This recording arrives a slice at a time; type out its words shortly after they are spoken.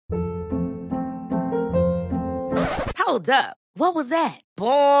Hold up. What was that?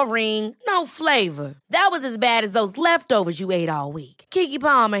 Boring. No flavor. That was as bad as those leftovers you ate all week. Keke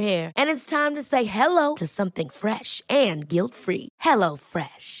Palmer here, and it's time to say hello to something fresh and guilt-free. Hello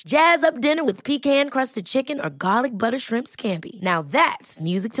Fresh. Jazz up dinner with pecan-crusted chicken or garlic butter shrimp scampi. Now that's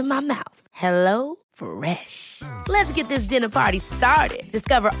music to my mouth. Hello Fresh. Let's get this dinner party started.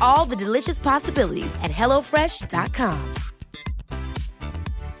 Discover all the delicious possibilities at hellofresh.com.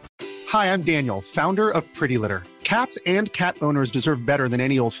 Hi, I'm Daniel, founder of Pretty Litter. Cats and cat owners deserve better than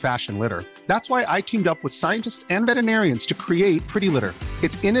any old-fashioned litter. That's why I teamed up with scientists and veterinarians to create Pretty Litter.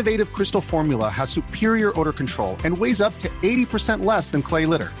 Its innovative crystal formula has superior odor control and weighs up to 80% less than clay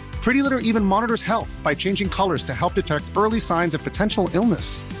litter. Pretty Litter even monitors health by changing colors to help detect early signs of potential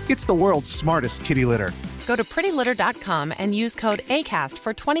illness. It's the world's smartest kitty litter. Go to prettylitter.com and use code ACAST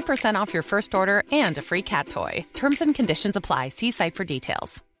for 20% off your first order and a free cat toy. Terms and conditions apply. See site for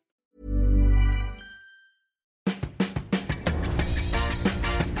details.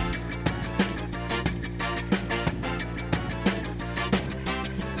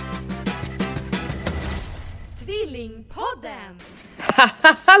 Tvillingpodden!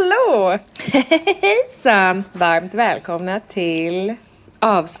 Hallå! Hejsan! Varmt välkomna till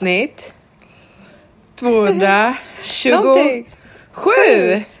Avsnitt 227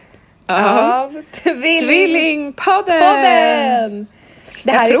 av Tvillingpodden!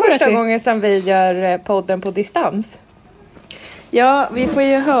 Det här är första gången som vi gör podden på distans. Ja, vi får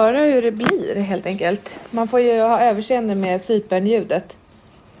ju höra hur det blir helt enkelt. Man får ju ha överseende med Cypern-ljudet.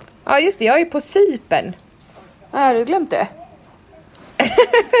 Ja just det, jag är på Cypern. Har du glömt det?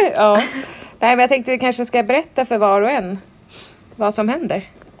 Ja. Nej, men jag tänkte vi kanske ska berätta för var och en vad som händer.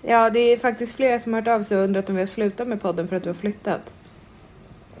 Ja, det är faktiskt flera som har hört av sig och undrat om vi har slutat med podden för att du har flyttat.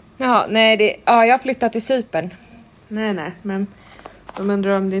 Ja, nej, jag har flyttat till Cypern. Nej, men de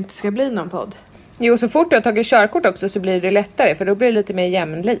undrar om det inte ska bli någon podd. Jo, så fort du har tagit körkort också så blir det lättare, för då blir det lite mer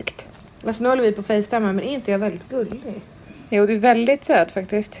jämnlikt. Alltså nu håller vi på FaceTime, men är inte jag väldigt gullig? Jo, du är väldigt söt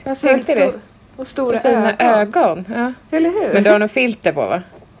faktiskt. Jag ser väldigt stor. Och stora så fina ögon. Ja. Eller hur? Men du har någon filter på, va?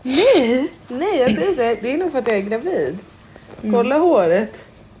 Nej, jag tror inte. Det är nog för att jag är gravid. Kolla håret.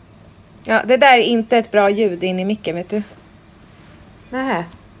 Ja, det där är inte ett bra ljud in i micken, vet du. Nej.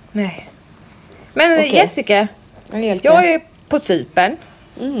 Men okay. Jessica, jag är på Cypern.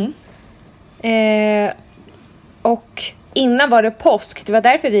 Och innan var det påsk. Det var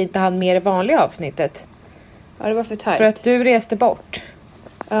därför vi inte hann med det vanliga avsnittet. Ja, det var för tajt. För att du reste bort.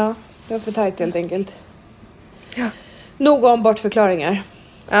 Ja, det var för tajt helt enkelt. Ja. Nog om bortförklaringar.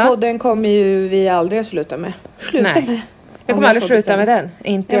 Ja. Podden kommer ju vi aldrig att sluta med. Jag kommer aldrig sluta med den.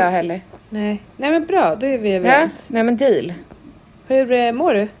 Inte jag heller. Nej men bra, då är vi överens. Ja, nej men deal. Hur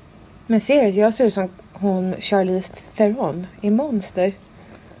mår du? Men jag ser ut som hon Charlize Theron i Monster.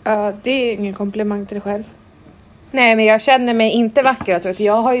 Ja, det är ingen komplimang till dig själv. Nej, men jag känner mig inte vacker. Alltså,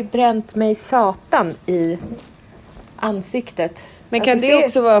 jag har ju bränt mig satan i ansiktet. Men kan det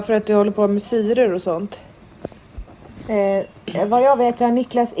också vara för att du håller på med syror och sånt? Vad jag vet har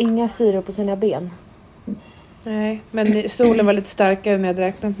Niklas inga syror på sina ben. Nej, men solen var lite starkare än jag hade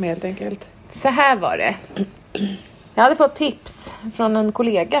räknat med helt enkelt. Så här var det. Jag hade fått tips från en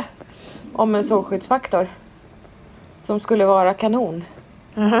kollega om en solskyddsfaktor som skulle vara kanon.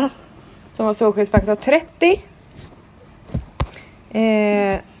 Som var solskyddsfaktor 30.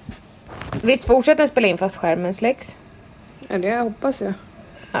 Visst fortsätter den spela in fast skärmen släcks? Ja, det hoppas jag.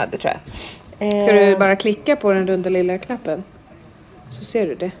 Ja, det tror jag. Ska du bara klicka på den runda lilla knappen? Så ser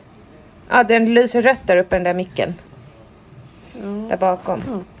du det. Ja, den lyser rött där uppe, den där micken. Ja. Där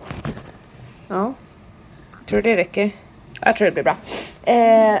bakom. Ja. Tror du det räcker? Jag tror det blir bra.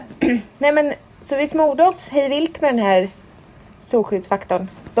 Nej men, så vi smorde oss hej vilt med den här solskyddsfaktorn.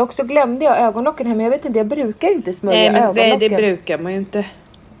 Dock så glömde jag ögonlocken här, men jag vet inte, jag brukar inte smörja ögonlocken. Nej, det brukar man ju inte.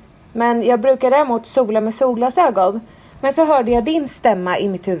 Men jag brukar däremot sola med solglasögon. Men så hörde jag din stämma i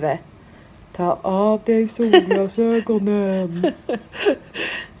mitt huvud. Ta av dig solglasögonen.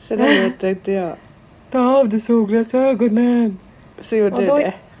 Så det vet inte jag. Ta av dig solglasögonen. Så gjorde du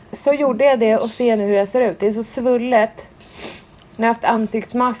det. Så gjorde jag det och ser nu hur jag ser ut. Det är så svullet. Jag har haft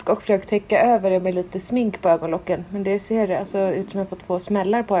ansiktsmask och försökt täcka över det med lite smink på ögonlocken. Men det ser alltså ut som jag fått 2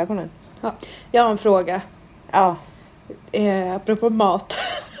 smällar på ögonen. Ja. Jag har en fråga. Ja. Apropå mat.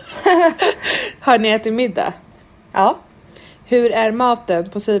 Har ni ätit middag? Ja. Hur är maten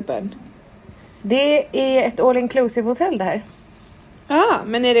på Cypern? Det är ett all inclusive hotell det här. Ja,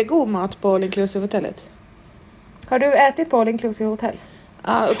 men är det god mat på all inclusive hotellet? Har du ätit på all inclusive hotell?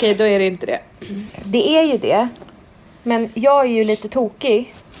 Ja, okej, då är det inte det. Det är ju det. Men jag är ju lite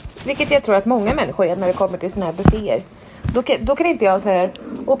tokig. Vilket jag tror att många människor är när det kommer till såna här bufféer. Då kan inte jag säga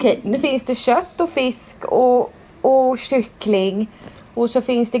okej, nu finns det kött och fisk och och kyckling. Och så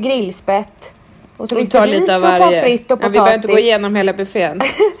finns det grillspett. Och så finns tar det ris lite av och pommes varje. frites och potatis. Vi behöver inte gå igenom hela buffén.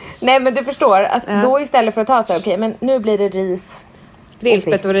 Nej, men du förstår att då istället för att ta så okej, men nu blir det ris.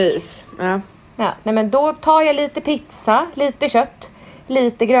 Grillspett och ris. Ja. Ja, nej, men då tar jag lite pizza, lite kött,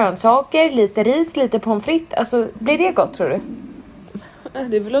 lite grönsaker, lite ris, lite pommes frites. Alltså, blir det gott tror du?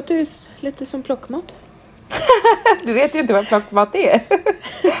 Det låter ju lite som plockmat. Du vet ju inte vad plockmat är.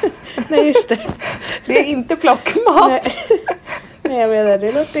 Nej, just det. Det är inte plockmat. Nej, jag menar,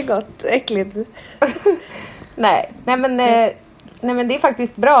 det låter gott. Äckligt. Nej, men det är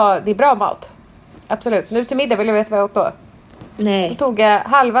faktiskt bra. Det är bra mat. Absolut. Nu till middag vill jag veta vad jag åt då. Då Nej. tog jag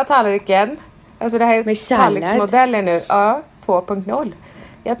halva tallriken. Alltså det här är Med sallad? tallriksmodellen nu. Ja, 2.0.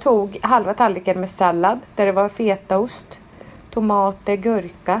 Jag tog halva tallriken med sallad. Där det var fetaost, tomater,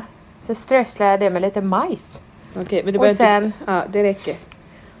 gurka. Så strösslade jag det med lite majs. Okej, men det Och sen inte... Ja, det räcker.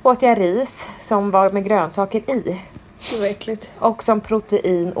 åt jag ris som var med grönsaker i. Det var äckligt. Och som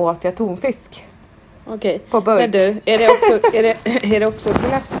protein åt jag tonfisk. Okej. På burk. Men du, är det också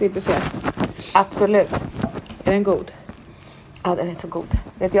glass i buffén? Absolut. Är den god? Ja, den är så god.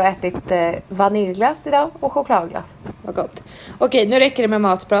 Vet, jag har ätit vaniljglass idag och chokladglass. Vad gott. Okej, nu räcker det med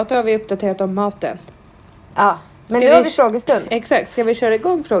matprat. Då har vi uppdaterat om maten. Ja, men Ska nu vi- har vi frågestund. Exakt, ska vi köra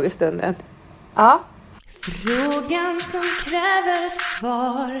igång frågestunden? Ja, Frågan som kräver ett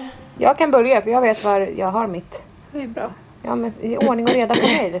svar. jag kan börja för jag vet var jag har mitt. Det är bra. Ja, men i ordning och reda på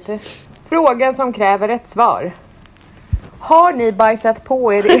mig, vet du. Frågan som kräver ett svar. Har ni bajsat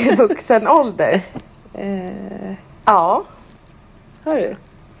på er i vuxen ålder? Ja. Har du?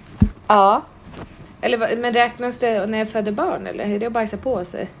 Ja. Eller, men räknas det när jag födde barn eller? Är det att bajsa på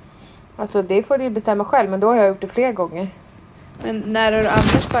sig? Alltså det får du bestämma själv, men då har jag gjort det fler gånger. Men när har du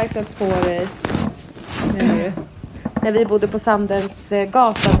annars bajsat på dig? När vi bodde på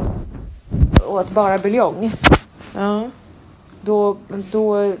Sandelsgatan och åt bara buljong. Ja. Då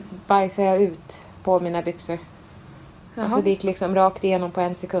bajsade jag ut på mina byxor. Alltså det gick liksom rakt igenom på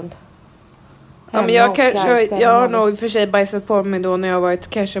 1 sekund. Ja, men jag har nog i och för sig bajsat på mig då när jag har varit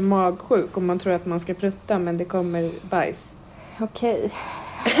kanske magsjuk. Om man tror att man ska prutta men det kommer bajs. Okej.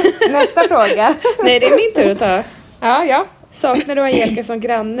 Nästa fråga. Nej, det är min tur att ta. Ja. Saknar du Angelica som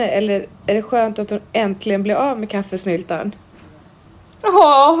granne eller är det skönt att hon äntligen blir av med kaffesnyltan?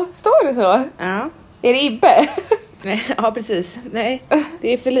 Jaha, står det så? Ja. Är det Ibbe? Nej, ja, precis. Nej,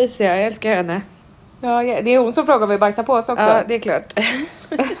 det är Felicia. Jag älskar henne. Ja, det är hon som frågar om vi bajsar på oss också. Ja, det är klart.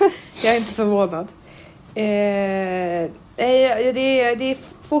 Jag är inte förvånad. Det är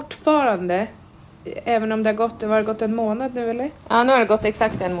fortfarande, även om det har gått en månad nu, eller? Ja, nu har det gått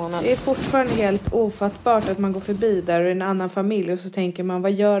exakt 1 månad. Det är fortfarande helt ofattbart att man går förbi där och är en annan familj och så tänker man,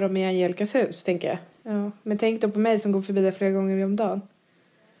 vad gör de i Angelicas hus, tänker jag. Ja, men tänk då på mig som går förbi där flera gånger om dagen.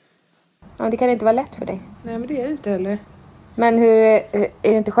 Ja, det kan inte vara lätt för dig. Nej, men det är det inte heller. Men är det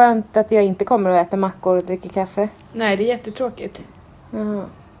inte skönt att jag inte kommer att äta mackor och dricka kaffe? Nej, det är jättetråkigt. Jaha.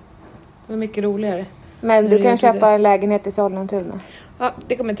 Det var mycket roligare. Men Nu du är det kan inte köpa det. en lägenhet i Sollentuna. Ja,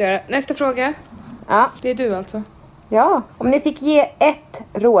 det kommer jag inte göra. Nästa fråga. Ja. Det är du alltså. Ja, om ni fick ge ett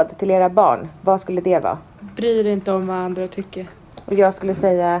råd till era barn, vad skulle det vara? Bryr dig inte om vad andra tycker. Och jag skulle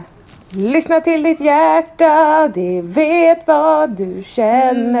säga, lyssna till ditt hjärta, det vet vad du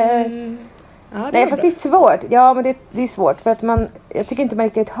känner. Ja, det Nej, var fast bra. det är svårt. Ja, men det är svårt för att jag tycker inte man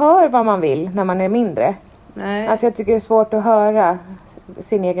riktigt hör vad man vill när man är mindre. Nej. Alltså jag tycker det är svårt att höra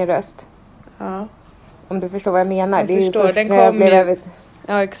sin egen röst. Ja. Om du förstår vad jag menar. Jag det är ju förstår, först den när jag kommer blev ju- över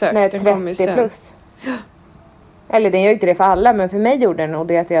Ja, exakt. när jag är Den kommer ju 30 sen. plus. Eller den gör ju inte det för alla, men för mig gjorde den nog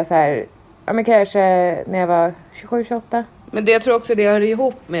det att jag så här, ja men kanske när jag var 27-28. Men det jag tror också det hör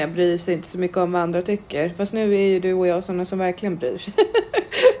ihop med bryr sig inte så mycket om vad andra tycker. Fast nu är ju du och jag sådana som verkligen bryr sig.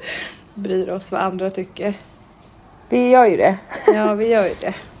 Bryr oss vad andra tycker. Vi gör ju det. Ja, vi gör ju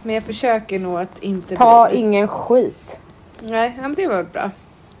det. Men jag försöker nog att inte Ta bry mig. ingen skit. Nej, ja, men det var bra.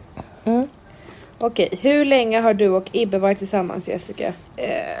 Mm. Okej, hur länge har du och Ibbe varit tillsammans, Jessica?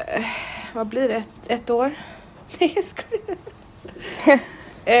 Vad blir det? Ett år? Nej, jag skojar.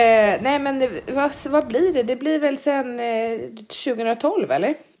 Nej, men vad blir det? Det blir väl sen 2012,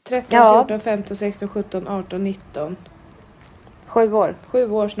 eller? 13, Ja. 14, 15, 16, 17, 18, 19. 7 år.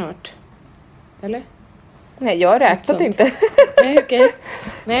 7 år snart. Eller? Nej, jag har räknat sånt. inte. Nej, okej.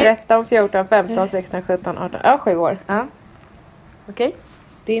 Nej. 13, 14, 15, 16, 17, 18. Ja, 7 år. Ja. Okej.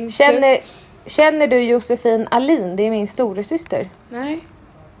 Din tur. Känner du Josefin Alin? Det är min storasyster. Nej.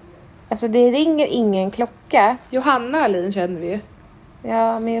 Alltså det ringer ingen klocka. Johanna Alin känner vi ju.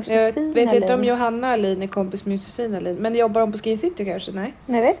 Ja, men Jag Josefin vet Alin. inte om Johanna Alin är kompis med Josefin Alin. Men jobbar hon på Skin City kanske? Nej.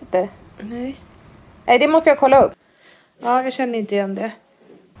 Nej, jag vet inte. Nej. Nej, det måste jag kolla upp. Ja, jag känner inte igen det.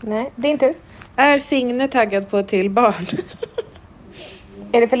 Nej, din tur. Är Signe taggad på ett till barn?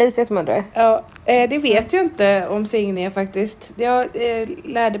 Är det Felicia som undrar? Ja, det vet jag inte om Signe är faktiskt. Jag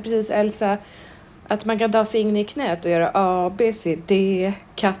lärde precis Elsa att man kan ta Signe i knät och göra A, B, C, D,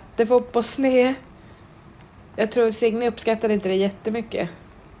 katter, fotbollssne. Jag tror Signe uppskattade inte det jättemycket.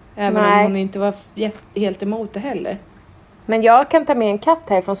 Även om hon inte var helt emot det heller. Men jag kan ta med en katt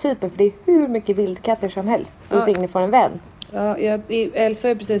här från Cypern, för det är hur mycket vildkatter som helst. Så Signe får en vän. Ja, Elsa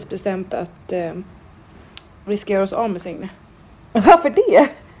har precis bestämt att vi ska göra oss av med Signe. Varför det?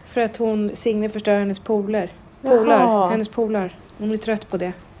 För att Signe förstör hennes polar. Hennes polar. Hon är trött på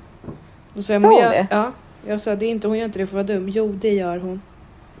det. Och så det? Ja, jag sa det är inte, hon gör inte det för att vara dum. Jo, det gör hon.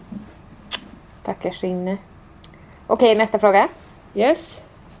 Stackars Signe. Okej, nästa fråga. Yes.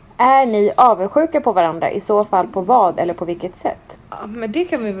 Är ni avundsjuka på varandra? I så fall på vad eller på vilket sätt? Ja, men det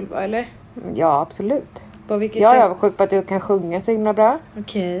kan vi väl vara, eller? Ja, absolut. På vilket jag sätt? är avundsjuk på att du kan sjunga så himla bra.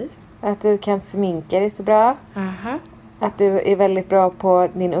 Okej. Att du kan sminka dig så bra. Aha. Att du är väldigt bra på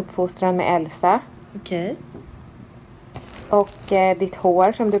din uppfostran med Elsa. Okej. Och ditt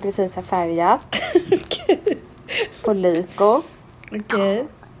hår som du precis har färgat. På Lyko. Okej.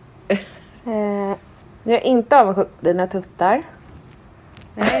 Jag är inte avundsjuk på dina tuttar.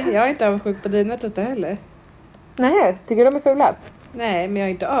 Nej, jag är inte avundsjuk på dina tuttar heller. Nej, tycker du de är fula? Nej, men jag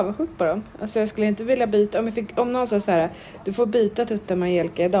är inte avundsjuk på dem. Alltså jag skulle inte vilja byta. Om någon sa så här, du får byta tuttar med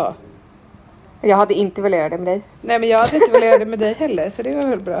Angelica idag. Jag hade inte velat göra det med dig. Nej, men jag hade inte velat göra det med dig heller. Så det var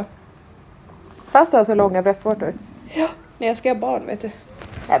väl bra. Fast du har så långa bröstvårtor. Ja, men jag ska ha barn, vet du.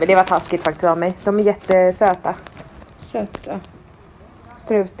 Nej, men det var taskigt faktiskt av mig. De är jättesöta. Söta.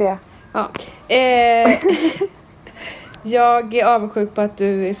 Strutiga. Ja. Jag är avundsjuk på att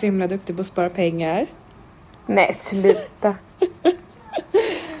du är så himla duktig på att spara pengar. Nej, sluta.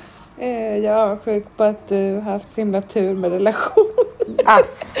 Jag är avundsjuk på att du har haft så himla tur med relation.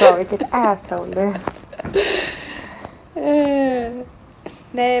 Alltså, vilket asshole du.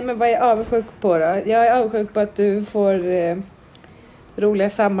 Nej, men vad är jag avundsjuk på då? Jag är avundsjuk på att du får roliga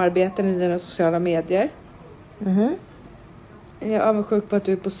samarbeten i dina sociala medier. Mhm. Jag är avundsjuk på att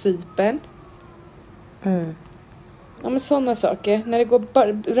du är på Cypern. Mm. Ja, men sådana saker. När det går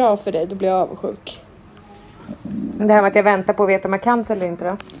bra för dig, då blir jag avundsjuk. Det här med att jag väntar på att veta om jag kan eller inte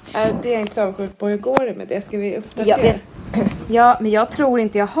då? Det är jag inte så avundsjuk på. Hur går det med det? Ska vi uppdatera? Ja, men jag tror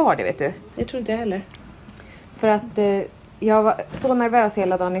inte jag har det, vet du. Jag tror inte jag heller. För att jag var så nervös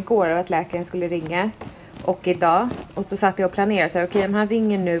hela dagen igår över att läkaren skulle ringa. Och idag. Och så satt jag och planerade. Så okej, om han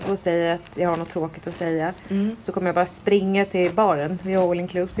ringer nu och säger att jag har något tråkigt att säga. Mm. Så kommer jag bara springa till baren. Vi har all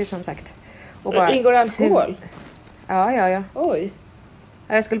inclusive som sagt. Och bara ingår alkohol? Ja. Oj.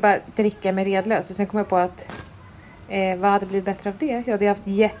 Jag skulle bara dricka mig redlös. Och sen kom jag på att vad hade blivit bättre av det? Jag hade haft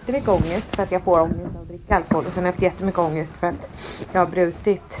jättemycket ångest för att jag får ångest av att dricka alkohol. Och sen har jag haft jättemycket ångest för att jag har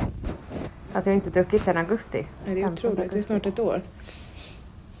brutit. Att jag inte druckit sedan augusti. Nej, det är otroligt. Det är snart ett år.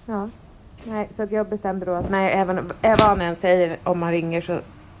 Ja. Nej, så att jag bestämde då att nej, även vad han än säger om man ringer så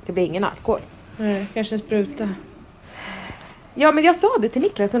det blir ingen alkohol. Nej, kanske en spruta. Ja, men jag sa det till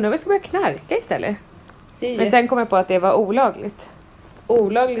Niklas och nu ska jag börja knarka istället. Men sen kom jag på att det var olagligt.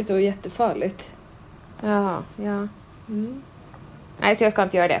 Olagligt och jättefarligt. Ja. Mm. Nej, så jag ska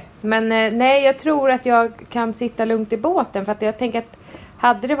inte göra det. Men nej, jag tror att jag kan sitta lugnt i båten. För att jag tänker att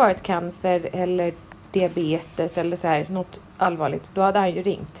hade det varit cancer eller diabetes eller så här, något allvarligt, då hade han ju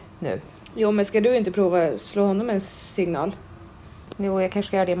ringt nu. Jo, men ska du inte prova slå honom en signal? Jo, jag kanske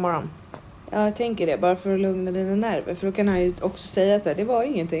ska göra det imorgon. Ja, jag tänker det. Bara för att lugna dina nerver. För då kan han ju också säga så här, det var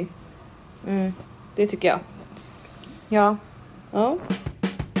ingenting. Mm. Det tycker jag. Ja. Ja.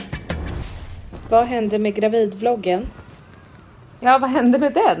 Vad hände med gravidvloggen? Ja, vad hände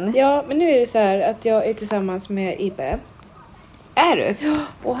med den? Ja, men nu är det så här att jag är tillsammans med Ibbe. Är du?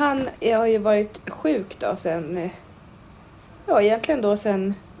 Och jag har ju varit sjuk då sen... Ja, egentligen då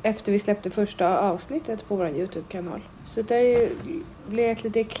sen efter vi släppte första avsnittet på vår YouTube-kanal. Så det har ju blivit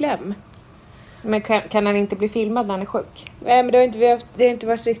lite i kläm. Men kan han inte bli filmad när han är sjuk? Nej, men det har inte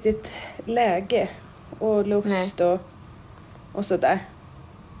varit riktigt läge och lust och sådär.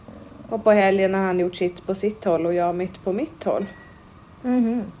 Och på helgen har han gjort sitt på sitt håll och jag mitt på mitt håll.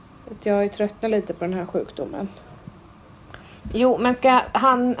 Mhm. Att jag har ju tröttnat lite på den här sjukdomen. Jo, men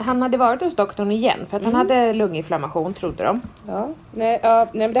han hade varit hos doktorn igen för att han hade lunginflammation, trodde de. Ja,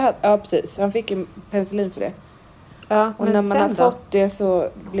 men precis. Han fick ju penicillin för det. Ja, Och när man har fått det så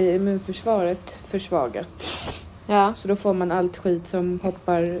blir immunförsvaret försvagat. Ja. Så då får man allt skit som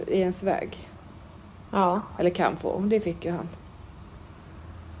hoppar i ens väg. Ja. Eller kan få. Det fick ju han.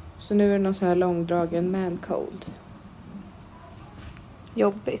 Så nu är det någon så här långdragen man cold.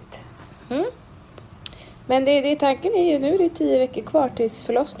 Jobbigt. Men det tanken är ju nu är det 10 veckor kvar tills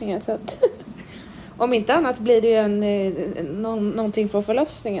förlossningen. Så att Om inte annat blir det ju någonting för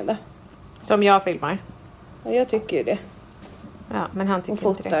förlossningen då. Som jag filmar. Ja, jag tycker ju det. Ja, men han tycker Och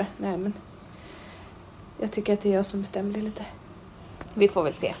inte fotar. det. Nej, men jag tycker att det är jag som bestämmer det lite. Vi får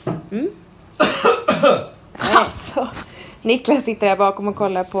väl se. Alltså, Niklas sitter där bakom och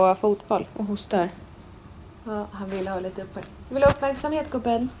kollar på fotboll. Och hostar. Ja, han vill ha lite Vill du ha uppmärksamhet,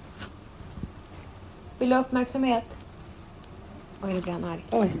 gubben? Vill du ha uppmärksamhet? Oj, nu blir han arg.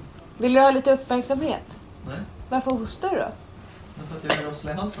 Oj. Vill du ha lite uppmärksamhet? Nej. Varför hostar du då? För att jag är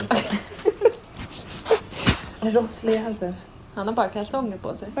rosslig i halsen. Rosslig i halsen. Han har bara kalsonger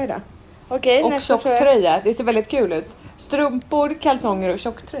på sig. Oj då. Okej, Och nästa fråga. tjocktröja. Det ser väldigt kul ut. Strumpor, kalsonger och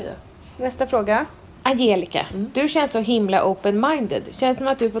tjocktröja. Nästa fråga. Angelica, du känns så himla open-minded. Känns som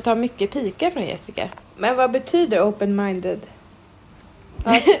att du får ta mycket pika från Jessica. Men vad betyder open-minded?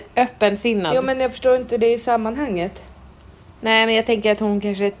 Alltså, öppensinnad. Jo, men jag förstår inte det i sammanhanget. Nej, men jag tänker att hon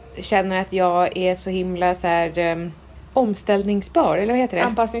kanske känner att jag är så himla så här omställningsbar, eller vad heter det?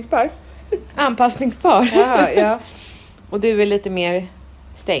 Anpassningsbar? Anpassningsbar. Ja. Och du är lite mer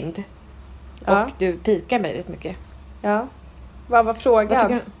stängd. Ja. Och du pikar mig lite mycket. Ja. Vad var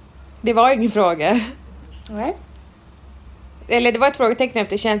frågan? Det var ingen fråga. Nej, Eller det var ett frågetecken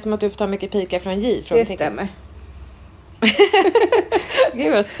efter. Känns som att du får ta mycket pika från J. det stämmer.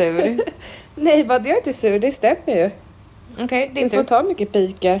 Gud vad sur. Nej, vad jag är inte sur. Det stämmer ju. Okej, Ni får ta mycket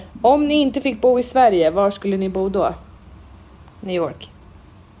pikar. Om ni inte fick bo i Sverige, var skulle ni bo då? New York.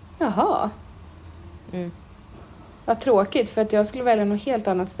 Jaha. Mm. Vad tråkigt, för att jag skulle välja något helt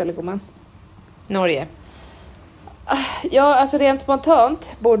annat ställe, gumman. Norge. Ja, alltså rent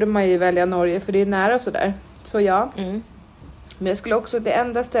spontant borde man ju välja Norge, för det är nära och sådär. Så ja. Mm. Men jag skulle också, det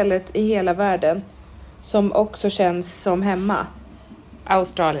enda stället i hela världen som också känns som hemma.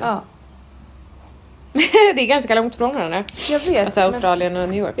 Australien. Ja, Det är ganska långt från varandra. jag vet. Alltså Australien och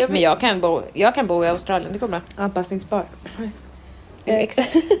New York. Jag vet. Men jag kan bo i Australien, det går bra. Men anpassningsbar.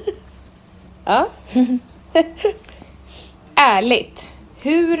 Exakt. Ja. Ärligt.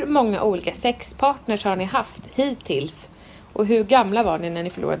 Hur många olika sexpartners har ni haft hittills? Och hur gamla var ni när ni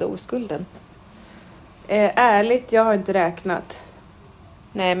förlorade oskulden? Ärligt, jag har inte räknat.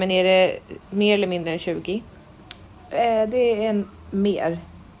 Nej, men är det mer eller mindre än 20? Det är en mer.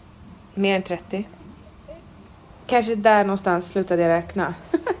 Mer än 30? Kanske där någonstans slutade jag räkna.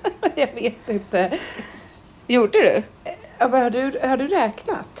 Jag vet inte. Gjorde du? Ja, men har du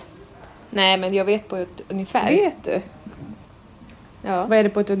räknat? Nej, men jag vet på ett ungefär. Vet du? Ja. Vad är det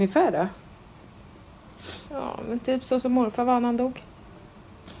på ett ungefär då? Ja, men typ så som morfar var när han dog.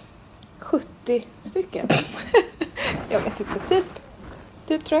 70 stycken. Jag vet inte,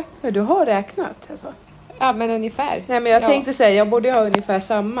 typ tror jag. Men du har räknat alltså? Ja, men ungefär. Nej, men jag tänkte säga, jag borde ha ungefär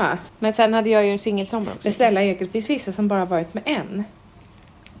samma. Men sen hade jag ju en singelsommar också. Men snälla Ekel, det finns vissa som bara varit med en.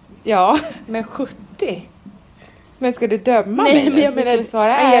 Ja. Men 70? Men ska du döma Nej, mig nu? men jag Ska menar, du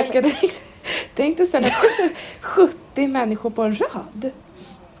svara Angelica, tänk dig ställa 70 människor på en rad.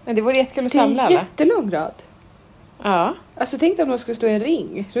 Men det vore jättekul att Det är samla, en va? jättelång rad. Ja. Alltså tänk dig om de skulle stå i en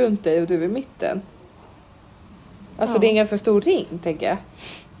ring runt dig och du i mitten. Alltså Ja. det är en ganska stor ring, tänker jag.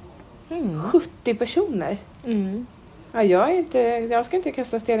 Mm. 70 personer. Mm. Ja, jag ska inte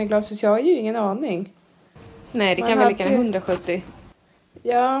kasta sten i glaset, jag har ju ingen aning. Nej, det Man kan väl lika hade- gärna 170.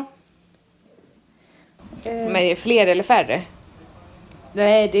 Ja. Men är det fler eller färre?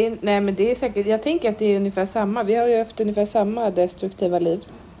 Nej, men det är säkert, jag tänker att det är ungefär samma. Vi har ju haft ungefär samma destruktiva liv.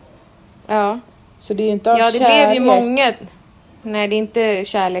 Ja. Så det är ju inte av Ja, det kärlek. blev ju många. Nej, det är inte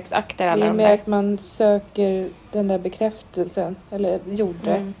kärleksakter Det alla är de mer där. att man söker den där bekräftelsen. Eller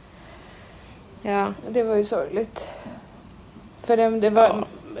gjorde. Mm. Ja. Det var ju sorgligt. För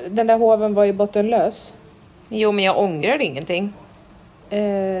den där hoven var ju bottenlös. Jo, men jag ångrar ingenting.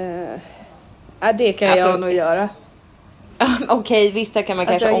 Ja, det kan Alltså- jag nog göra. Okej, vissa kan man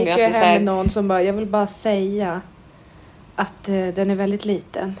Alltså kanske jag ångra gick ju att det är så hem här... med någon som bara, jag vill bara säga att den är väldigt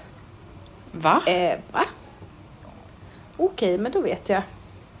liten. Va? Va? Okej, men då vet jag.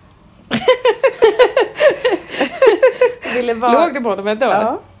 Ville vara... Låg du på honom ändå?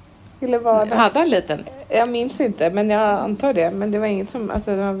 Ja. Ville vara där. Hade han liten? Jag minns inte, men jag antar det. Men det var inget som,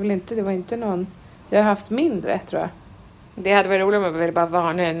 alltså det var inte någon, jag har haft mindre tror jag. Det hade varit roligt om jag ville bara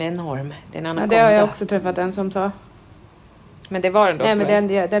varna, den är enorm. Det är en Ja, anakonda. det har jag också träffat en som sa. Men det var den då Nej, också, men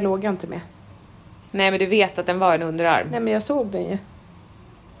va? där låg jag inte med. Nej, men du vet att den var en underarm. Nej, men jag såg den ju.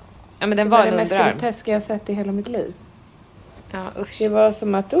 Ja, men den Det var var en det mest underarm. groteska jag sett i hela mitt liv. Ja, usch. Det var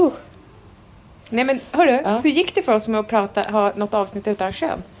som att, Nej, men hörru, Ja. hur gick det för oss med att ha något avsnitt utan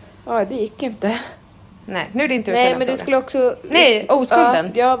kön? ja, det gick inte. Nej, nu är det inte att Nej, ställa men du frågan. skulle också... Nej,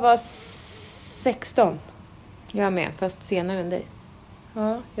 oskulden. Ja, jag var 16. Jag med, fast senare än dig.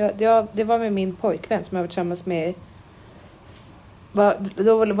 Ja, det var med min pojkvän som jag var tillsammans med.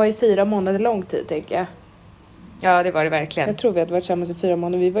 Då var ju 4 månader lång tid, tänker jag. Ja, det var det verkligen. Jag tror vi hade varit tillsammans i 4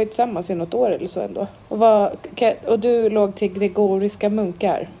 månader. Vi var ju tillsammans i något år eller så ändå. Och du låg till gregoriska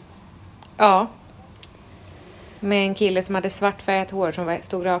munkar. Ja. Med en kille som hade svartfärgat hår som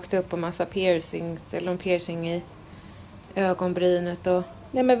stod rakt upp och massa piercings. Eller en piercing i ögonbrynet och...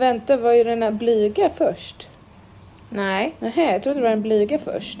 Nej men vänta, var ju den här blyga först? Nej. Nähä, jag trodde det var den blyga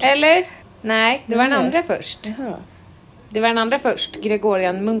först. Eller? Nej, det var den andra först. Jaha. Det var den andra först,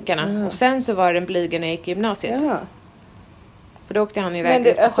 Gregorianmunkarna. Jaha. Och sen så var den blyga när jag gick i gymnasiet. Jaha. För då åkte han iväg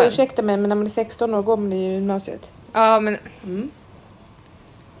Men ut på sjön. ursäkta mig, men när man är 16 år går man i gymnasiet. Ja, men...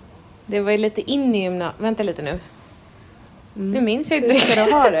 Det var ju lite in i gymnasiet. Vänta lite nu. Nu minns jag inte. Hur ska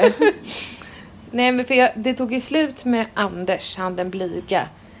du ha det? Nej, men för det tog ju slut med Anders, han den blyga.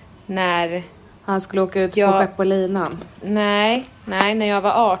 När... Han skulle åka ut på skepp och linan. Nej, när jag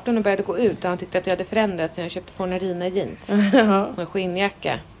var 18 och började gå ut och han tyckte att jag hade förändrats så jag köpte Fornarina jeans. Och en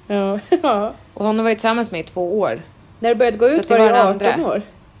skinnjacka. Ja. Och hon har varit tillsammans med i 2 år. När du började gå ut var du 18 år?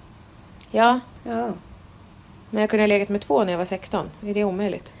 Ja. Ja. Men jag kunde ha legat med 2 när jag var 16. Är det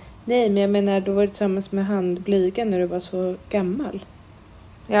omöjligt? Nej, men jag menar, då var du tillsammans med han blyga när du var så gammal.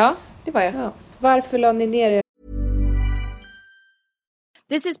 Ja, det var jag. Ja. Varför la ni ner er?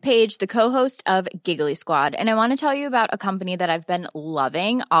 This is Paige, the co-host of Giggly Squad, and I want to tell you about a company that I've been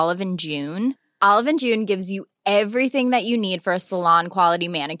loving, Olive & June. Olive & June gives you everything that you need for a salon-quality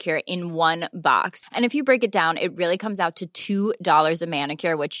manicure in one box. And if you break it down, it really comes out to $2 a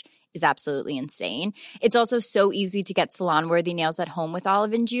manicure, which is absolutely insane. It's also so easy to get salon-worthy nails at home with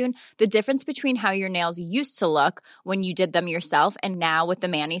Olive & June. The difference between how your nails used to look when you did them yourself and now with the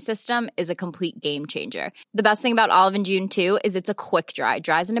Mani system is a complete game changer. The best thing about Olive & June, too, is it's a quick dry.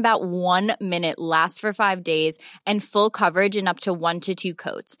 Dries in about 1 minute, lasts for 5 days, and full coverage in up to 1 to 2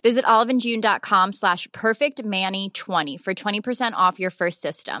 coats. Visit oliveandjune.com/perfectmani20 for 20% off your first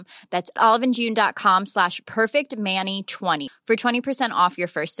system. That's oliveandjune.com/perfectmani20 for 20% off your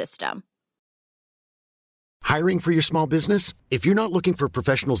first system. Hiring for your small business? If you're not looking for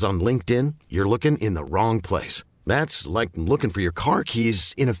professionals on LinkedIn, you're looking in the wrong place. That's like looking for your car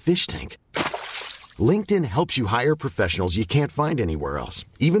keys in a fish tank. LinkedIn helps you hire professionals you can't find anywhere else,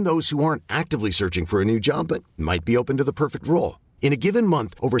 even those who aren't actively searching for a new job but might be open to the perfect role. In a given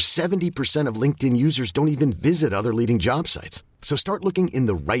month, over 70% of LinkedIn users don't even visit other leading job sites. So start looking in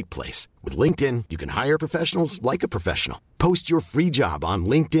the right place. With LinkedIn, you can hire professionals like a professional. Post your free job on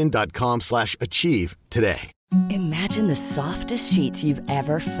linkedin.com/achieve today. Imagine the softest sheets you've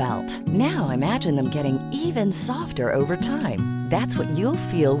ever felt. Now imagine them getting even softer over time. That's what you'll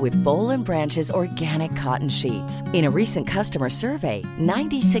feel with Boll & Branch's organic cotton sheets. In a recent customer survey,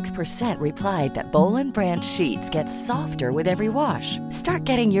 96% replied that Boll & Branch sheets get softer with every wash. Start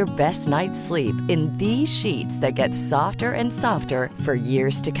getting your best night's sleep in these sheets that get softer and softer for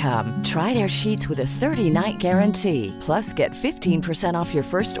years to come. Try their sheets with a 30-night guarantee. Plus, get 15% off your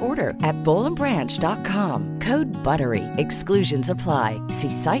first order at bollandbranch.com. Code BUTTERY. Exclusions apply. See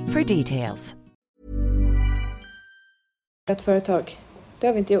site for details. Ett företag. Det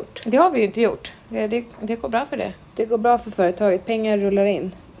har vi inte gjort. Det har vi ju inte gjort. Det går bra för det. Det går bra för företaget. Pengar rullar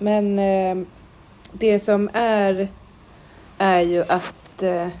in. Men det som är ju att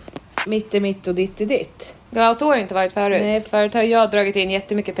mitt är mitt och ditt är ditt. Ja, så har det inte varit förut. Nej. Förut har jag dragit in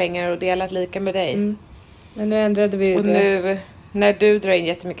jättemycket pengar och delat lika med dig. Mm. Men nu ändrade vi och det. Nu, när du drar in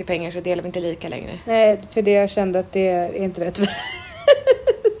jättemycket pengar så delar vi inte lika längre. Nej, för det jag kände att det är inte rätt.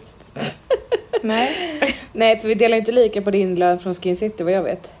 Nej, för vi delar inte lika på din lön från Skin City, vad jag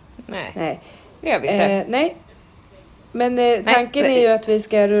vet. Nej. Det gör vi inte. Nej. Men tanken är ju att vi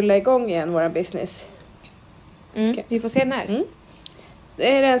ska rulla igång igen våran business. Okay. Vi får se när.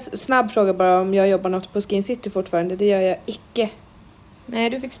 Det är en snabb fråga bara om jag jobbar något på Skin City fortfarande. Det gör jag icke. Nej,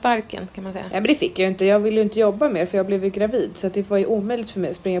 du fick sparken kan man säga. Ja, men det fick jag inte. Jag ville ju inte jobba mer för jag blev ju gravid. Så det var ju omöjligt för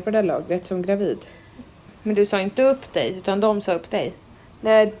mig att springa på det där lagret som gravid. Men du sa inte upp dig, utan de sa upp dig.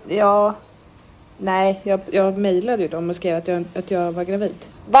 Nej, jag mejlade ju dem och skrev att jag var gravid.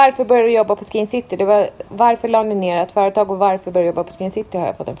 Varför började du jobba på Skin City? Varför la ni ner ett företag och varför började du jobba på Skin City har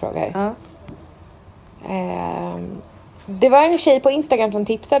jag fått en fråga här. Ja. Det var en tjej på Instagram som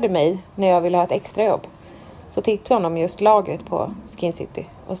tipsade mig när jag ville ha ett extra jobb. Så tipsade hon om just lagret på Skin City.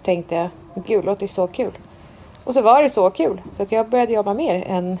 Och så tänkte jag, gud, låter så kul. Och så var det så kul. Så att jag började jobba mer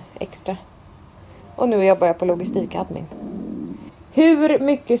än extra. Och nu jobbar jag på logistikadmin. Hur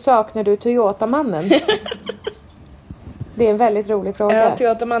mycket saknar du Toyota-mannen? Det är en väldigt rolig fråga. Ja,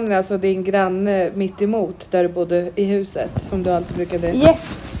 Toyota-mannen är alltså din granne mitt emot där du bodde i huset. Som du alltid brukade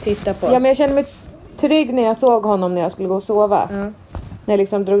titta på. Ja, men jag kände mig trygg när jag såg honom när jag skulle gå och sova. Ja. När jag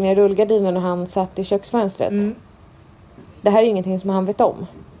liksom drog ner rullgardinen och han satt i köksfönstret. Det här är ingenting som han vet om.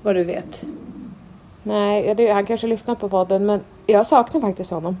 Vad du vet. Nej, han kanske lyssnar på podden. Men jag saknar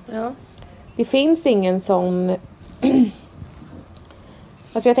faktiskt honom. Ja. Det finns ingen sån...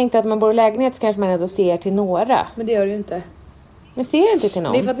 Alltså jag tänkte att man bor i lägenhet så kanske man ändå ser till några. Men det gör du ju inte. Men ser inte till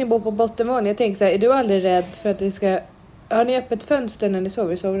någon. Det är för att ni bor på bottenvåningen. Jag tänker så här, är du aldrig rädd för att det ska... Har ni öppet fönster när ni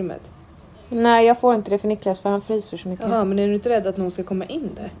sover i sovrummet? Nej, jag får inte det för Niklas för han fryser så mycket. Jaha, men är du inte rädd att någon ska komma in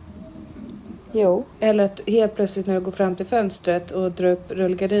där? Jo. Eller att helt plötsligt när du går fram till fönstret och drar upp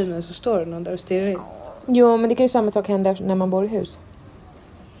rullgardinen så står det någon där och stirrar in? Jo, men det kan ju samma sak hända när man bor i hus.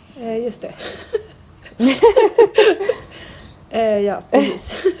 Just det. Ja,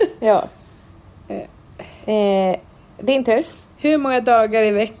 precis. Ja. Din tur. Hur många dagar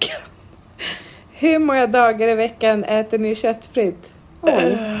i veckan äter ni köttfritt?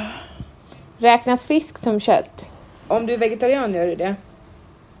 Oj. Räknas fisk som kött? Om du är vegetarian gör du det.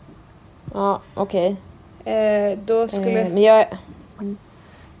 Ja, okej. Då skulle... Men jag...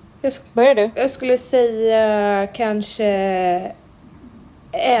 Börjar du? Jag skulle säga kanske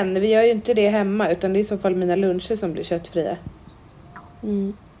en. Vi gör ju inte det hemma utan det är i så fall mina luncher som blir köttfria.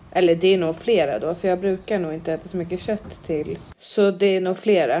 Eller det är nog flera då. För jag brukar nog inte äta så mycket kött till. Så det är nog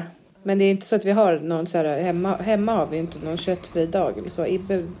flera. Men det är inte så att vi har någon så här hemma har vi inte någon köttfri dag eller så.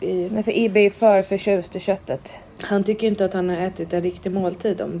 Nej, för Ibbe är för förtjust i köttet. Han tycker inte att han har ätit en riktig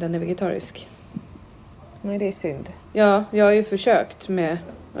måltid om den är vegetarisk. Nej, det är synd. Ja, jag har ju försökt med,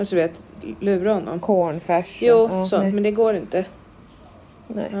 alltså du vet, lura honom. Cornfärs. Jo, ja, sånt, men det går inte.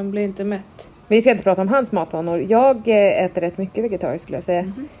 Nej. Han blir inte mätt. Vi ska inte prata om hans matvanor. Jag äter rätt mycket vegetariskt skulle jag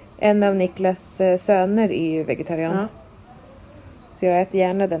säga. En av Niklas söner är ju vegetarian. Ja. Så jag äter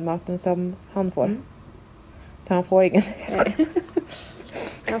gärna den maten som han får. Så han får ingen.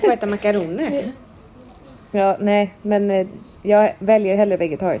 Han får äta makaroner. Ja, nej. Men jag väljer hellre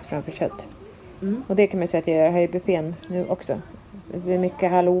vegetariskt framför kött. Och det kan man säga att jag gör här i buffén nu också. Så det är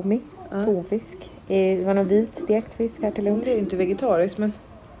mycket halloumi, tonfisk. Det var någon vit stekt fisk här till lunch. Det är inte vegetariskt men...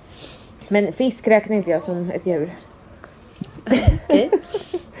 Men fisk räknar inte jag som ett djur. Okej.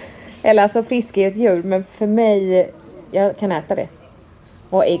 Eller alltså fisk är ett djur. Men för mig, jag kan äta det.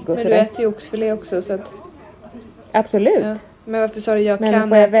 Och ägg och men sådär. du äter ju oxfilé också så att... Absolut. Ja. Men varför sa du jag men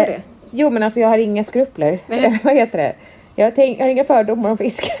kan äta det? Jo men alltså jag har inga skrupler. Eller vad heter det? Jag har inga fördomar om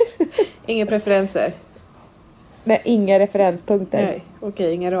fisk. Inga preferenser? Nej, inga referenspunkter. Nej,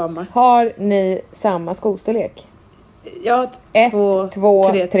 okej, inga ramar. Har ni samma skostorlek? Jag har 1, 2,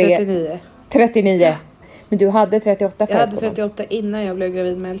 3, 39. 39. Men du hade 38 förut. Jag hade 38 innan jag blev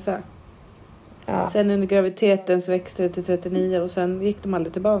gravid med Elsa. Ja. Sen under graviditeten så växte det till 39 och sen gick de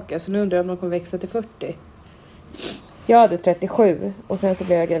aldrig tillbaka. Så nu undrar jag om de kommer växa till 40. Jag hade 37 och sen så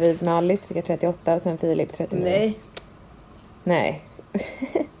blev jag gravid med Alice, fick jag 38 och sen Filip 39. Nej.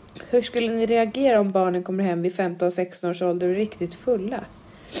 Hur skulle ni reagera om barnen kommer hem vid 15 och 16 års ålder och är riktigt fulla?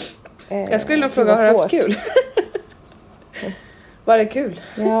 Jag skulle nog fråga, har du haft kul? Var det kul?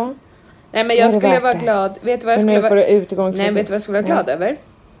 Ja. Nej men jag skulle vara glad. Vet du vad jag skulle vara... Nej, vet du vad jag skulle vara glad över?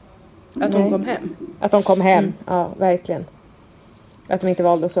 Att hon kom hem. Att de kom hem, ja verkligen. Att de inte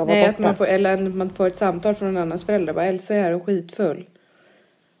valde att sova borta. Att man får ett samtal från en annans förälder. Bara Elsa är här och skitfull.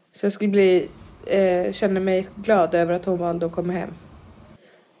 Så jag skulle känna mig glad över att hon valde att komma hem.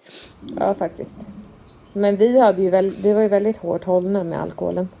 Ja faktiskt. Men vi var ju väldigt hårt hållna med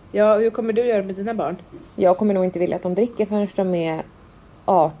alkoholen. Ja, hur kommer du göra med dina barn? Jag kommer nog inte vilja att de dricker förrän de är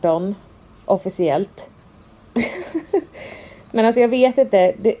 18 officiellt. Men alltså jag vet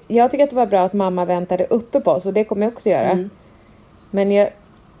inte. Jag tycker att det var bra att mamma väntade uppe på oss. Och det kommer jag också göra. Men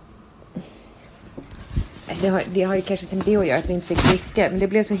det har ju kanske inte med det att göra att vi inte fick dricka. Men det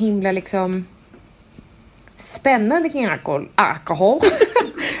blev så himla liksom spännande kring alkohol.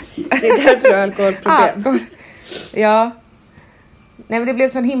 Det är därför du har alkoholproblem. Ja. Nej men det blev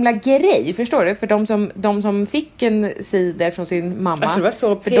sån himla grej, förstår du? För de som fick en cider från sin mamma. Alltså det var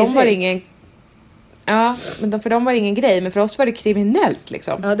så för dem var det ingen... Ja, men för dem var det ingen grej. Men för oss var det kriminellt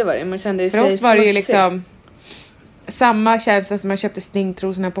liksom. Ja det var det, man kände för oss var det ju liksom samma känsla som man köpte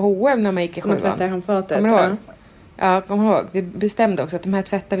stingtrosorna på H&M när man gick i 7:an. Som att tvätta handfatet. Kommer du ihåg? Ja, kommer ihåg. Vi bestämde också att de här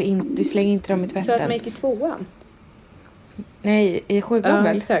tvättar vi inte. Vi slänger inte dem i tvätten. Så att man gick i 2:an? Nej, i 7:an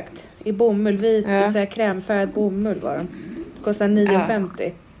väl? Exakt. I bomull, vit, krämfärgad bomull var de. Det kostar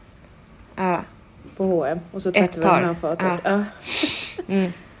 9,50. Ja. På H&M. Och så tvättade vi handfatet. Ja.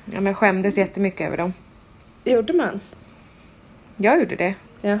 Ja, men jag skämdes jättemycket över dem. Det gjorde man? Jag gjorde det.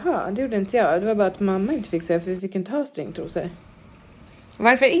 Jaha, det gjorde inte jag. Det var bara att mamma inte fick säga, för vi fick inte ha stringtrosor.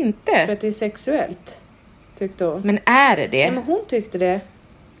 Varför inte? För att det är sexuellt, tyckte hon. Men är det det? Ja, men hon tyckte det.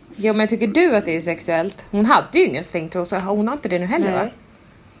 Ja, men tycker du att det är sexuellt? Hon hade ju ingen stringtrosa. Hon har inte det nu heller, va?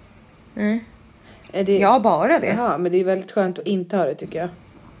 Nej. Är det... Ja, bara det. Jaha, men det är väldigt skönt att inte ha det, tycker jag.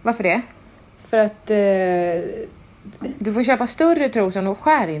 Varför det? För att... Du får köpa större trosor och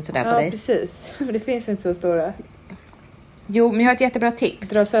skär in sådär på dig. Ja, precis. Men det finns inte så stora. Jo, men jag har ett jättebra tips.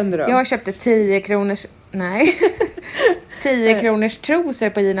 Dra sönder dem. Jag köpte 10 kronors... Nej. 10 kronors trosor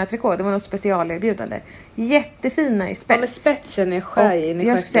på Gina Tricot. Det var något specialerbjudande. Jättefina i spets. Ja, men spetsen är skär in i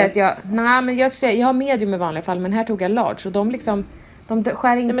jag skulle säga att jag... Nej, men jag skulle säga... Jag har medium i vanliga fall, men här tog jag large. Så de liksom... De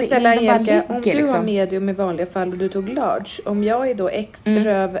skär inte men snälla, in, de bara ligger. Om du har medium i vanliga fall och du tog large. Om jag är då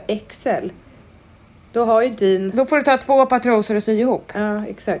röv XL. Då har ju din... Då får du ta 2 par trosor och sy ihop. Ja,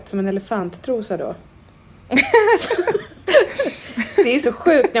 exakt. Som en elefanttrosa då. Det är så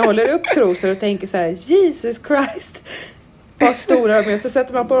sjukt när jag håller upp trosor och tänker så här: Jesus Christ. Vad stora de är. Så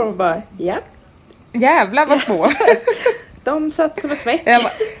sätter man på dem och bara, ja. Jävlar vad små. De satt som en smäck.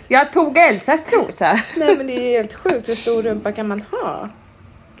 Jag tog Elsas trosa. Nej, men det är helt sjukt. Hur stor rumpa kan man ha?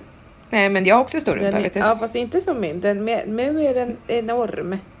 Nej, men jag har också stor rumpa, vet du. Ja, fast inte som min. Nu är den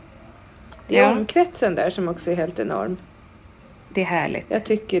enorm. Det är omkretsen där som också är helt enorm. Det är härligt. Jag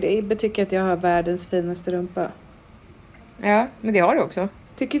tycker att jag har världens finaste rumpa. Ja, men det har du också.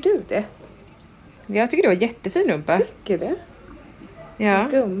 Tycker du det? Jag tycker du har jättefin rumpa. Tycker du? Ja.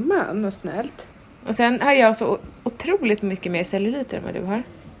 Gumman, vad snällt. Och sen har jag så otroligt mycket mer celluliter än vad du har.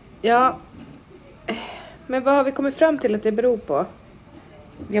 Ja. Men vad har vi kommit fram till att det beror på?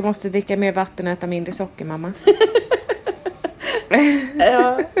 Jag måste dricka mer vatten och äta mindre socker, mamma.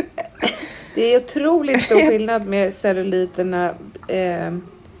 Ja. Det är otroligt stor skillnad med celluliterna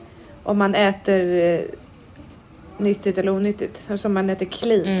om man äter nyttigt eller onyttigt. Alltså om man äter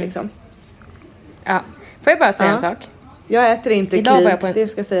clean liksom. Ja. Får jag bara säga en sak? Jag äter inte idag clean, det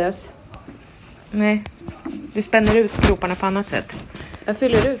ska sägas. Nej. Du spänner ut groparna på annat sätt. Jag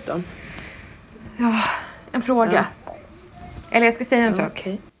fyller ut dem. Ja, en fråga. Ja. Eller jag ska säga en sak.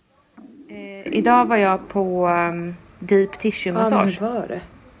 Okay. Idag var jag på deep tissue massage. Ja, men var det?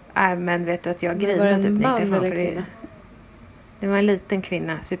 Nej, men vet du att jag grinade. Var det en typ man lite eller kvinna? Det var en liten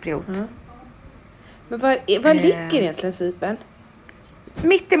kvinna, cypriot. Ja. Men var ligger egentligen Cypern?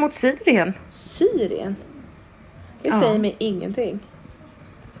 Mitt emot Syrien. Syrien? Det säger mig ingenting.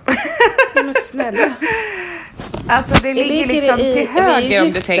 Men snälla. Alltså det ligger liksom till höger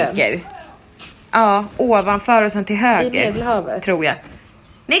om du tänker. Ja, ovanför och sen till höger. I Medelhavet. Tror jag.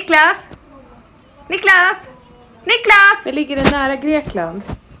 Niklas! Niklas! Niklas! Men ligger det nära Grekland?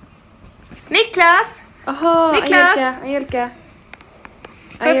 Niklas! Aha, Niklas! Angelica.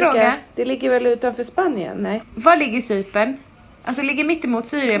 Får jag fråga? Det ligger väl utanför Spanien? Nej. Var ligger Cypern? Alltså ligger mitt emot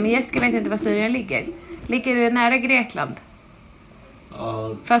Syrien, men Jessica vet inte var Syrien ligger. Ligger det nära Grekland?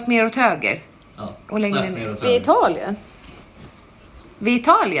 Ja. Fast mer åt höger. Ja, och längre ner. åt höger. Vid Italien? Vid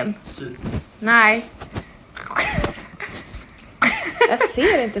Italien? Nej. Jag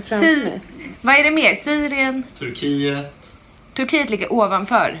ser inte framför mig. Vad är det mer? Syrien? Turkiet. Turkiet ligger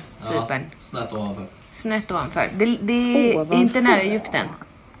ovanför Cypern. Snett ovanför. Snett ovanför. Det är inte nära Egypten.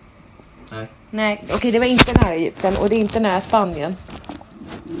 Nej, okej, det var inte nära Egypten och det är inte nära Spanien.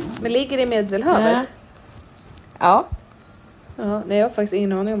 Men ligger det i Medelhavet? Nej. Ja. Ja, nej, jag har faktiskt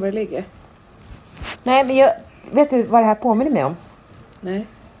ingen aning om var det ligger. Nej, men vet du vad det här påminner mig om? Nej.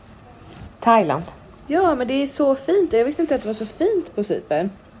 Thailand. Ja, men det är så fint. Jag visste inte att det var så fint på Cypern.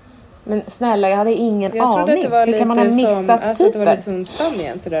 Men snälla, jag hade ingen aning. Jag trodde att det var hur kan man ha missat Cypern? Cypern? Att det var lite som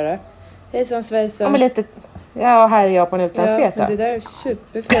Spanien, sådär. Hejsan svejsan. Ja, men lite... Ja, här är jag på en utlandsresa. Ja, men det där är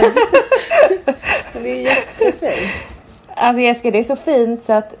superfint. Det är jättefint. Alltså Jessica, det är så fint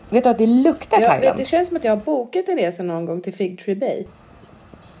så att... Vet du att det luktar Thailand? Det känns som att jag har bokat en resa någon gång till Fig Tree Bay.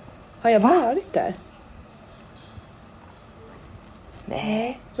 Har jag varit där?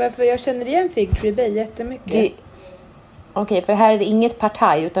 Nej. Varför jag känner igen Fig Tree Bay jättemycket. Okej, för här är det inget Pad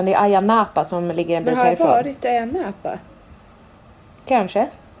Thai utan det är Ayia Napa som ligger en bit härifrån. Men har jag varit i Ayia Napa? Kanske.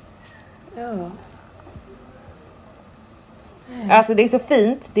 Ja. Alltså det är så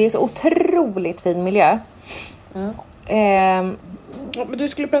fint. Det är så otroligt fin miljö. Ja. Men du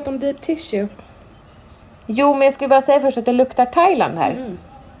skulle prata om deep tissue. Jo, men jag skulle bara säga först att det luktar Thailand här. Mm.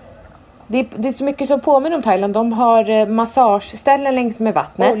 Det är så mycket som påminner om Thailand. De har massageställen längs med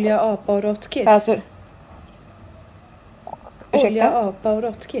vattnet. Olja, apa och råttkiss. Alltså... Olja, apa och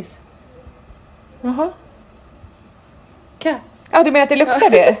råttkiss. Jaha. Katt. Ja, du menar att det luktar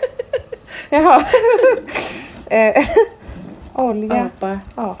det? Jaha. Olja, apa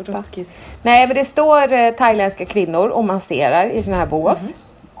och råttkiss. Nej, men det står thailändska kvinnor och masserar i såna här bås. Mm.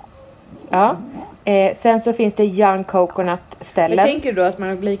 Ja. Sen så finns det young coconut ställen. Men tänker du då att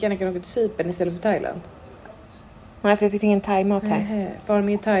man lika gärna kan åka till Cypern istället för Thailand? Nej, för det finns ingen thaimat här.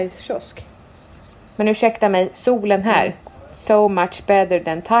 Farming Thais kiosk. Men ursäkta mig, solen här. So much better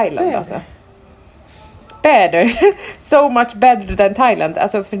than Thailand alltså. Better. So much better than Thailand.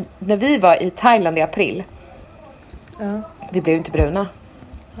 Alltså för när vi var i Thailand i april. Ja. Vi blev inte bruna.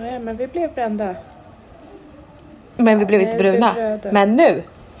 Ja, men vi blev brända. Men vi blev inte bruna. Men nu,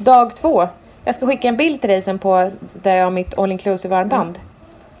 dag 2. Jag ska skicka en bild till dig sen på där jag har mitt all inclusive armband.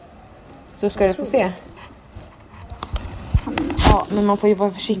 Så ska du få se. Ja, men man får ju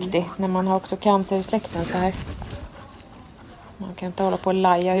vara försiktig när man har också cancer i släkten så här. Man kan inte hålla på och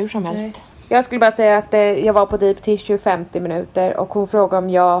laja hur som helst. Nej. Jag skulle bara säga att jag var på Deep Tissue 50 minuter och hon frågade om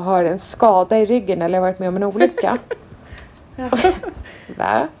jag har en skada i ryggen eller varit med om en olycka.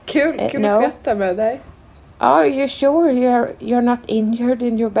 Va? Kul att skratta med dig. Are you sure you're not injured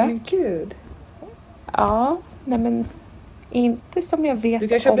in your back? Men gud. Ja, nej men inte som jag vet. Du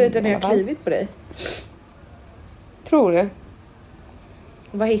kanske har blivit när jag klivit på dig. Tror du?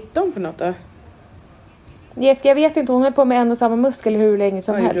 Vad hittar hon för något då? Jessica, jag vet inte. Hon höll på med en och samma muskel hur länge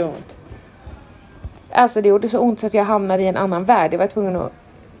som helst. Ont? Alltså det gjorde så ont så att jag hamnade i en annan värld. Jag var tvungen att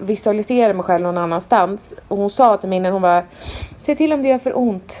visualisera mig själv någon annanstans. Och hon sa till mig när hon var, se till om det gör för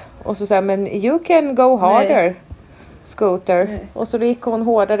ont. Och så sa jag, men you can go harder, Scooter. Nej. Och så gick hon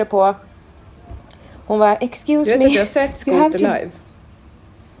hårdare på. Hon var, excuse me. Du vet att jag har sett Scooter live?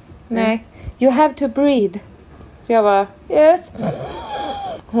 Nej. You have to breathe. Så jag var, yes.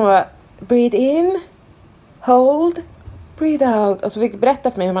 Hon var, breathe in, hold, breathe out. Och så fick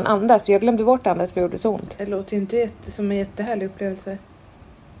berätta för mig hur man andas. Så jag glömde bort andas för det gjorde så ont. Det låter ju inte som en jättehärlig upplevelse.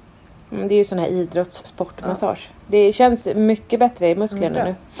 Det är ju sån här idrottssportmassage. Ja. Det känns mycket bättre i musklerna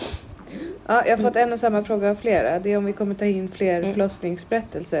nu. Ja, jag har fått en och samma fråga av flera. Det är om vi kommer ta in fler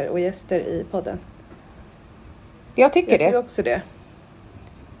förlossningsberättelser och gäster i podden. Jag tycker också det.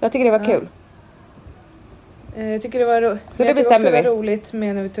 Jag tycker det var kul. Jag tycker det var så det bestämmer vi. Det var roligt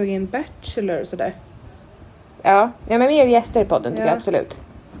med när vi tog in Bachelor och sådär. Ja, men mer gäster i podden tycker jag absolut.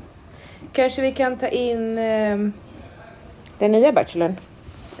 Kanske vi kan ta in den nya Bachelorn.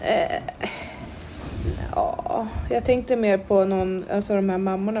 Ja, jag tänkte mer på någon, alltså de här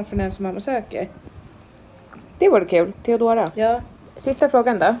mammorna från En som mamma söker. Det vore kul. Theodora. Ja. Sista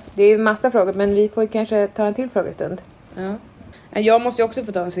frågan då. Det är ju massa frågor, men vi får kanske ta en till frågestund. Ja. Jag måste ju också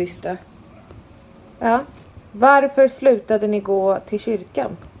få ta en sista. Ja. Varför slutade ni gå till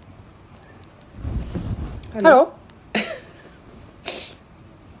kyrkan? Hallå?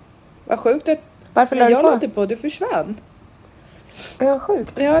 Vad sjukt att... Varför lade du på? Jag lade på, du försvann. Ja,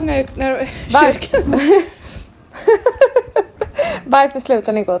 sjukt. Ja, när kyrkan... Varför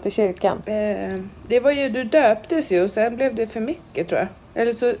slutade ni gå till kyrkan? Det var ju, du döptes ju och sen blev det för mycket tror jag.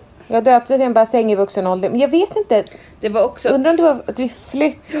 Eller så... Jag döptes till en bassäng i vuxen ålder. Men jag vet inte. Det var också... Undrar om det var att vi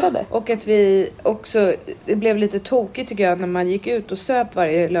flyttade. Och att vi också... Det blev lite tokigt tycker jag när man gick ut och söp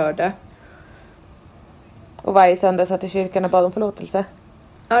varje lördag. Och varje söndag satt i kyrkan och bad om förlåtelse.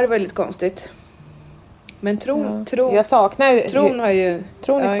 Ja, det var lite konstigt. Men tron... Jag saknar... Tron har ju...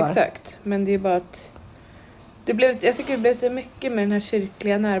 Tron är kvar. Exakt. Men det är bara att... Jag tycker det blev lite mycket med den här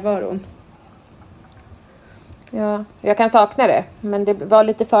kyrkliga närvaron. Ja, jag kan sakna det. Men det var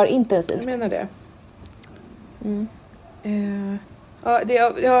lite för intensivt. Jag menar det. Ja,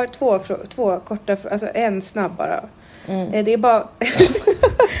 jag har två korta... Alltså en snabb bara. Det är bara...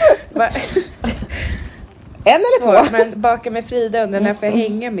 En eller två? Men baka med Frida undrar när får jag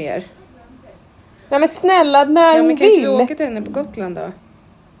hänga mer? Nej men snälla, när hon men kan vill. Kan inte åka till henne på Gotland då?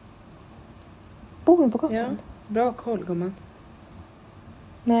 Bor hon på Gotland? Ja, bra koll gumman.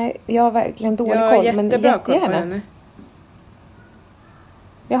 Nej, jag har verkligen dålig koll. Men jättebra koll på henne.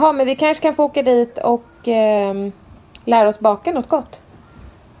 Jaha, men vi kanske kan få åka dit och lära oss baka något gott.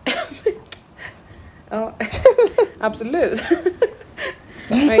 Ja, absolut.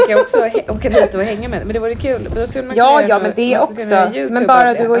 Man kan också åka dit och hänga med. Men det vore kul. Ja, men det också. Men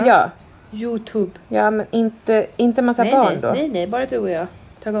bara du och jag. YouTube. Ja, men inte massa barn då. Nej, bara du och jag.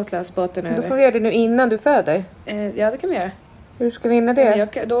 Ta Gotlandsbåten över. Då får vi göra det nu innan du föder. Ja, det kan vi göra. Hur ska vi vinna det?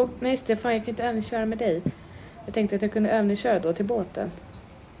 Nej, Stefan, jag kan inte övningsköra med dig. Jag tänkte att jag kunde övningsköra då till båten.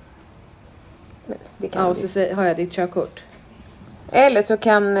 Det kan och så har jag ditt körkort. Eller så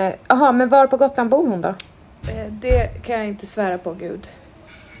kan... Jaha, men var på Gotland bor hon då? Det kan jag inte svära på, gud.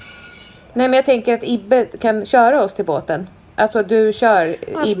 Nej, men jag tänker att Ibbe kan köra oss till båten. Alltså du kör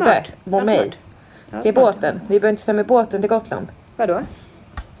Ibbe och mig till båten. Vi behöver inte ta med båten till Gotland. Vadå?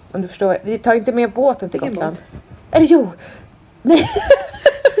 Om du förstår. Vi tar inte med båten till Vilken Gotland. Båt? Eller jo. Nej.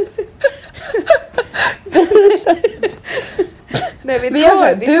 Nej, vi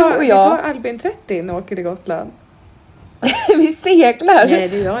tar Albin 30 och åker till Gotland. Vi seglar. Nej,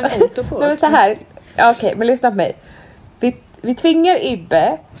 det är jag en motor på. Nej, men så här. Ja, okej, men lyssna på mig. vi tvingar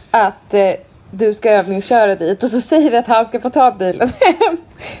Ibbe att du ska övningsköra dit. Och så säger vi att han ska få ta bilen hem.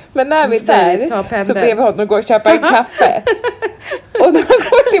 Men när vi är där så ber vi honom gå och köpa en kaffe. Och när han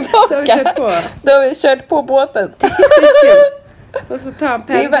går tillbaka då har vi kört på båten. Och så tar han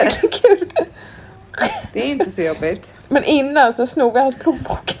pendeln. Det är verkligen kul. Det är inte så jobbigt. Men innan så snor vi hans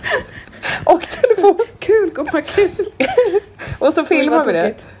plånbok. Och telefon. Kul, komma kul. Och så filmar vi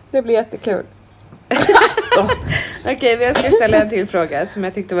det. Det blir jättekul. Alltså. Okej, jag ska ställa en till fråga som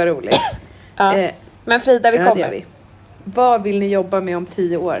jag tyckte var rolig. Ja. Men Frida, vi kommer. Vi. Vad vill ni jobba med om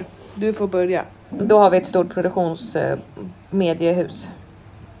 10 år? Du får börja. Då har vi ett stort produktionsmediehus.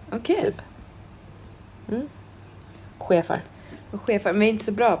 Okej. Typ. Chefar. Men vi är inte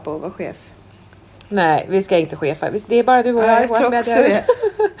så bra på att vara chef. Nej, vi ska inte chefa. Det är bara du och jag. Jag tror också det.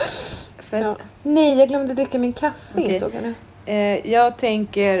 Ja. Nej, jag glömde dricka min kaffe. Såg jag nu. Jag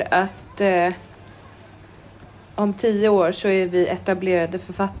tänker att om 10 år så är vi etablerade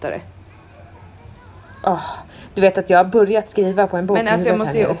författare. Du vet att jag har börjat skriva på en bok. Men alltså jag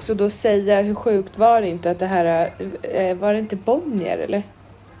måste ju också då säga hur sjukt var det inte att det här var det inte Bonnier eller?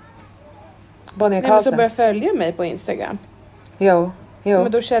 Bonnier Karlsson. Nej, men så börjar följa mig på Instagram. Jo.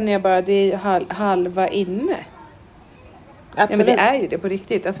 Men då känner jag bara att det är halva inne. Absolut. Ja, men det är ju det på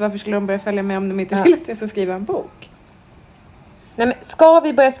riktigt. Alltså varför skulle de börja följa mig om de inte vill att jag ska skriva en bok? Nej, men ska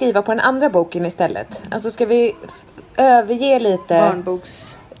vi börja skriva på den andra boken istället? Alltså ska vi överge lite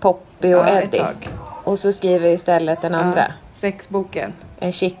barnboks Poppy och Eddie? Och så skriver vi istället den andra. Sexboken.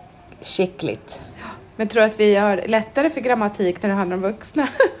 En chickligt. Men tror att vi har lättare för grammatik när det handlar om vuxna?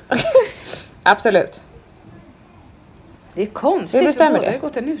 Absolut. Det är konstigt. Det bestämmer det. Jag har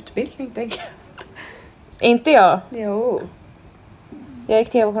gått en utbildning, tänker jag. Inte jag. Jo. Jag gick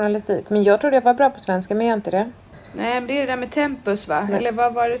tv-journalistik. Men jag trodde jag var bra på svenska, men jag är inte det. Nej, men det är det där med tempus, va? Nej. Eller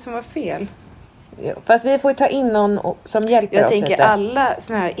vad var det som var fel? Jo, fast vi får ju ta in någon som hjälper oss lite. Jag tänker alla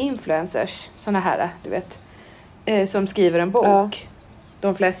såna här influencers, såna här, du vet, som skriver en bok. Ja.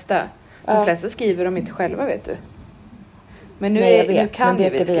 De flesta skriver de inte själva, vet du. Men nu kan vi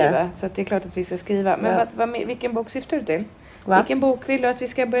skriva, så att det är klart att vi ska skriva. Men vilken bok syftar du till? Va? Vilken bok vill du att vi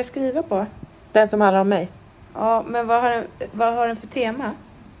ska börja skriva på? Den som handlar om mig. Ja, men vad har den för tema?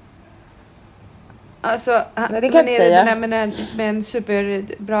 Alltså, det kan jag säga. Den med en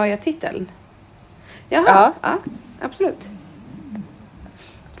superbra titel? Jaha, ja, absolut.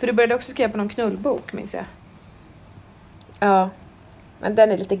 För du började också skriva på någon knullbok, minns jag. Ja, men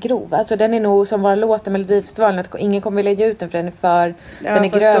den är lite grov. Alltså den är nog som våra låtar Melodifestivalen, att ingen kommer vilja ge ut den för den är för... Ja, den är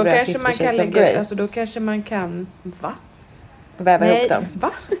grövre än 50 Shades of Grey. Alltså då kanske man kan... Va? Väva ihop dem.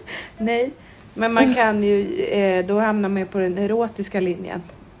 Va? Nej. Men man kan ju... då hamnar man på den erotiska linjen.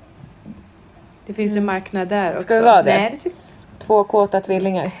 Det finns ju marknad där också. Ska det vara det? Nej, det 2 kåta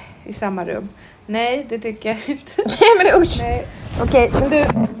tvillingar. I samma rum. Nej, det tycker jag inte. Nej, men usch. Okej, men du...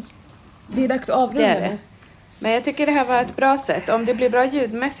 Det är dags att avrunda det. Men jag tycker det här var ett bra sätt. Om det blir bra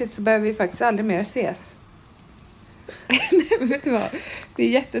ljudmässigt så behöver vi faktiskt aldrig mer ses. Nej, vet du vad? Det är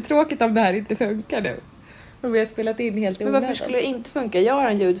jättetråkigt om det här inte funkar nu. Om vi har spelat in helt i onödan. Men varför skulle det inte funka? Jag har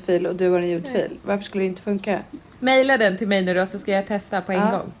en ljudfil och du har en ljudfil. Nej. Varför skulle det inte funka? Maila den till mig nu då, så ska jag testa på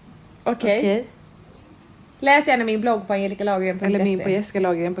en gång. Okej. Läs gärna min blogg på angelicalagergren.se. Eller min på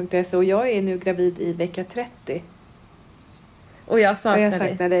jessikalagren.se. Och jag är nu gravid i vecka 30. Och jag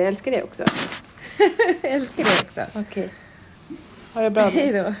saknar dig. Jag älskar dig också. Jag älskar dig också. Okej. Ha det bra.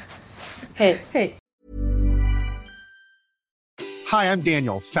 Hej då. Hej. Hej. Hi, I'm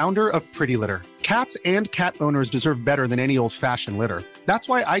Daniel, founder of Pretty Litter. Cats and cat owners deserve better than any old-fashioned litter. That's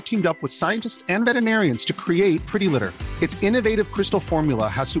why I teamed up with scientists and veterinarians to create Pretty Litter. Its innovative crystal formula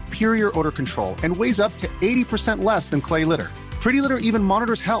has superior odor control and weighs up to 80% less than clay litter. Pretty Litter even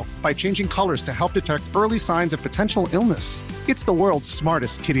monitors health by changing colors to help detect early signs of potential illness. It's the world's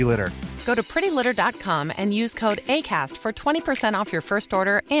smartest kitty litter. Go to prettylitter.com and use code ACAST for 20% off your first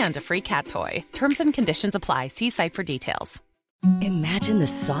order and a free cat toy. Terms and conditions apply. See site for details. Imagine the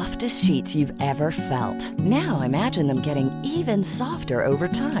softest sheets you've ever felt. Now imagine them getting even softer over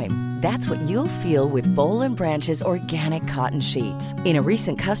time. That's what you'll feel with Boll & Branch's organic cotton sheets. In a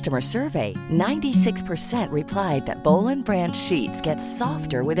recent customer survey, 96% replied that Boll & Branch sheets get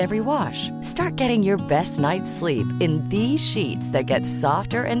softer with every wash. Start getting your best night's sleep in these sheets that get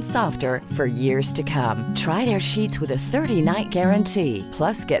softer and softer for years to come. Try their sheets with a 30-night guarantee.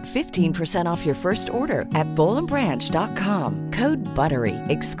 Plus, get 15% off your first order at bollandbranch.com. Code BUTTERY.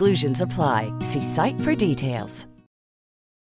 Exclusions apply. See site for details.